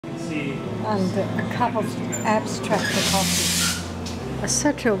and a cup of abstract coffee.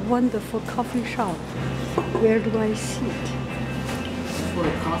 Such a wonderful coffee shop. Where do I sit? For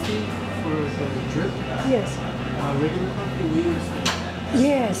coffee? For the drip? Yes. Regular coffee? Wheels?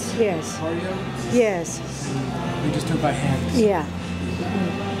 Yes, yes. Oreo? Yes. We just do it by hand. Yeah.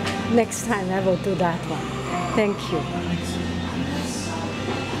 Next time I will do that one. Thank you.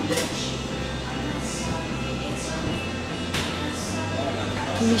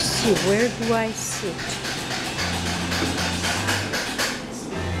 Let me see, where do I sit?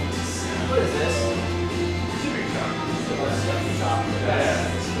 What is this?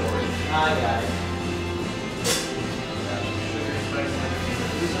 I got it.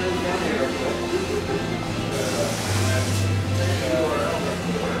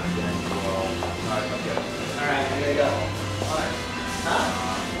 Alright, here we go. Huh?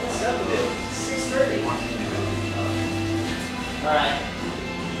 What's up with it? 6:30. Alright.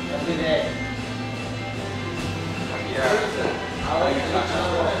 Have a good day. Yeah. I'll let you talk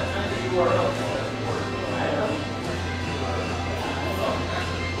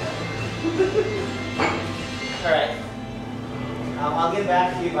Alright. I'll get back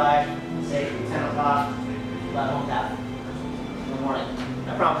to you by, say, 10 o'clock. About home tap. In the morning. I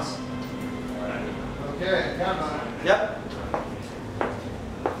promise. Okay, count on it. Yep.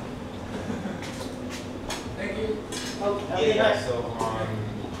 Thank you. Oh, okay, nice. So on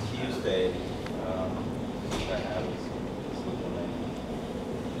Tuesday, I have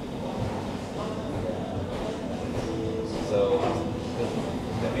so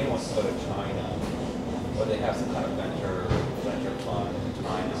the main wants to go to China, but they have some kind of